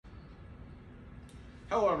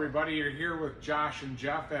Hello everybody, you're here with Josh and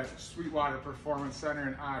Jeff at Sweetwater Performance Center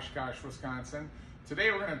in Oshkosh, Wisconsin.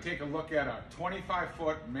 Today we're going to take a look at a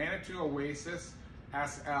 25-foot Manitou Oasis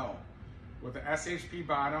SL with an SHP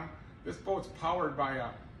bottom. This boat's powered by a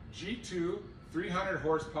G2 300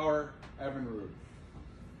 horsepower Evinrude.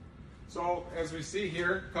 So as we see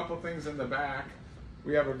here, a couple things in the back.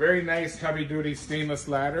 We have a very nice heavy-duty stainless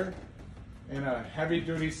ladder and a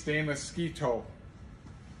heavy-duty stainless ski tow.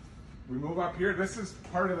 We move up here. This is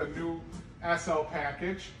part of the new SL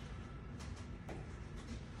package.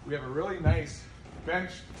 We have a really nice bench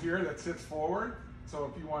here that sits forward,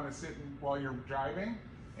 so if you want to sit while you're driving.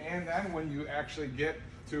 And then when you actually get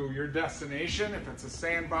to your destination, if it's a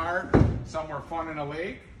sandbar, somewhere fun in a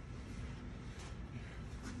lake,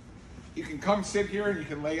 you can come sit here and you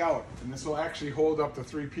can lay out. And this will actually hold up to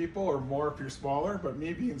 3 people or more if you're smaller, but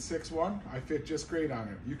me being 6'1", I fit just great on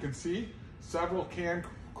it. You can see several can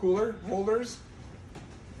cooler holders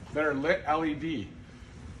that are lit LED,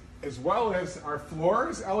 as well as our floor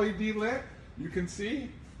is LED lit, you can see,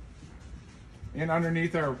 and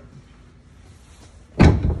underneath our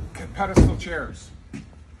pedestal chairs.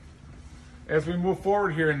 As we move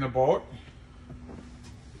forward here in the boat,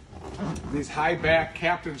 these high back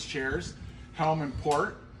captain's chairs, helm and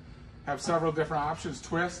port, have several different options.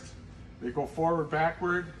 Twist, they go forward,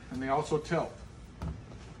 backward, and they also tilt.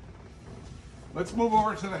 Let's move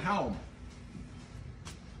over to the helm.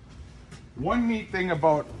 One neat thing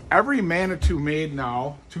about every Manitou made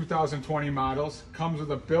now, 2020 models, comes with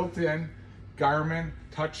a built-in Garmin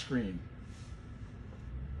touchscreen.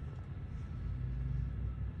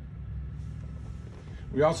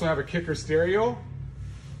 We also have a kicker stereo.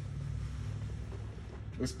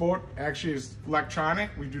 This boat actually is electronic.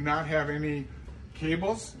 We do not have any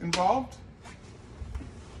cables involved.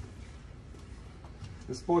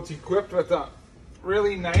 This boat's equipped with a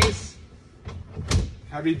really nice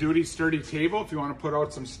heavy-duty sturdy table if you want to put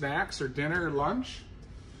out some snacks or dinner or lunch.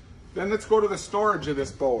 Then let's go to the storage of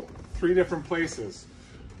this boat. 3 different places.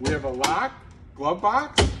 We have a lock, glove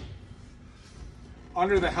box,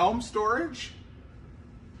 under the helm storage,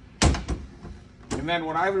 and then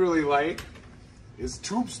what I really like is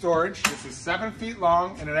tube storage. This is 7 feet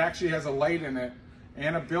long and it actually has a light in it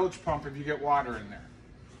and a bilge pump if you get water in there.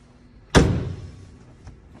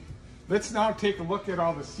 Let's now take a look at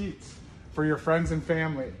all the seats for your friends and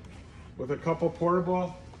family with a couple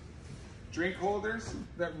portable drink holders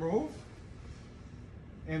that move.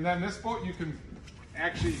 And then this boat, you can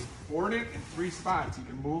actually board it in 3 spots. You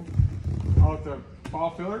can move out the bow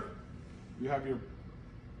filler. You have your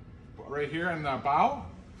right here on the bow.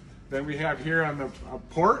 Then we have here on the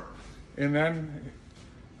port, and then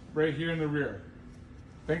right here in the rear.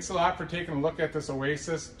 Thanks a lot for taking a look at this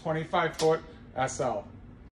Oasis 25-foot SL.